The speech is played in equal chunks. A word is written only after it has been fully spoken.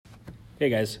Hey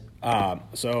guys,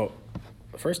 so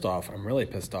first off, I'm really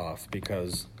pissed off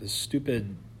because this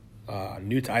stupid I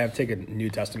have taken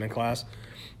New Testament class,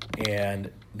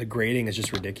 and the grading is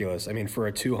just ridiculous. I mean, for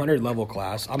a 200 level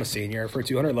class, I'm a senior. For a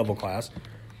 200 level class,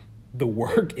 the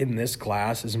work in this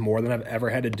class is more than I've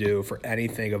ever had to do for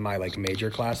anything of my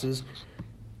major classes.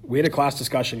 We had a class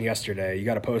discussion yesterday. You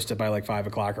got to post it by 5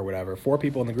 o'clock or whatever. 4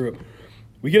 people in the group.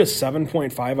 We get a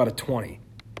 7.5 out of 20.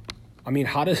 I mean,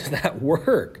 how does that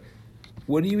work?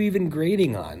 What are you even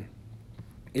grading on?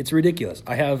 It's ridiculous.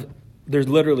 There's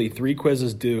literally 3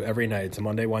 quizzes due every night. It's a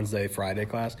Monday, Wednesday, Friday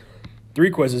class. 3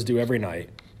 quizzes due every night.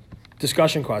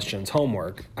 Discussion questions,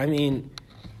 homework. I mean,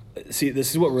 see,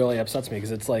 this is what really upsets me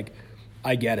because it's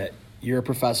I get it. You're a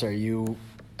professor. You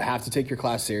have to take your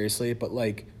class seriously, but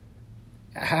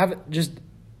just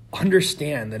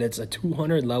understand that it's a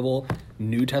 200 level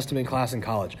New Testament class in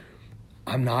college.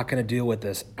 I'm not going to deal with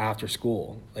this after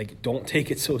school. Don't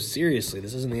take it so seriously.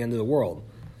 This isn't the end of the world.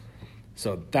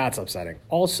 So that's upsetting.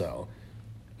 Also,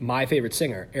 my favorite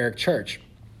singer, Eric Church,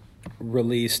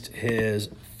 released his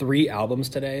 3 albums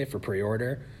today for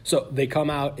pre-order. So they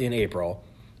come out in April,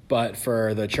 but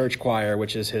for the church choir,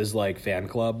 which is his fan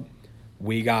club,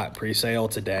 we got pre-sale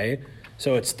today.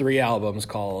 So it's 3 albums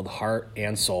called Heart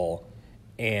and Soul,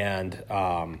 and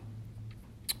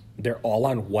they're all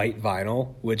on white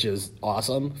vinyl, which is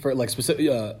awesome for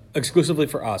exclusively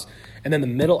for us. And then the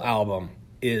middle album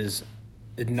is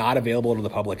not available to the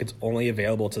public. It's only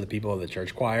available to the people of the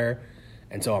church choir.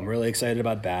 And so I'm really excited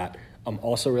about that. I'm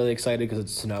also really excited because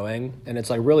it's snowing, and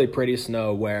it's really pretty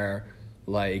snow where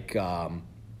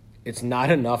it's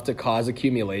not enough to cause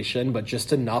accumulation, but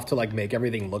just enough to make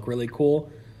everything look really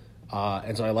cool.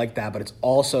 And so I like that, but it's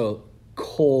also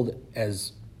cold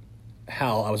as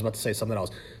hell. I was about to say something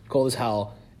else. Cold as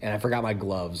hell, and I forgot my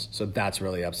gloves, so that's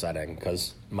really upsetting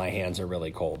because my hands are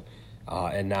really cold.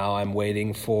 And now I'm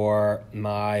waiting for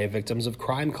my Victims of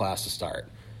Crime class to start.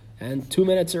 And 2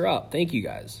 minutes are up. Thank you,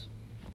 guys.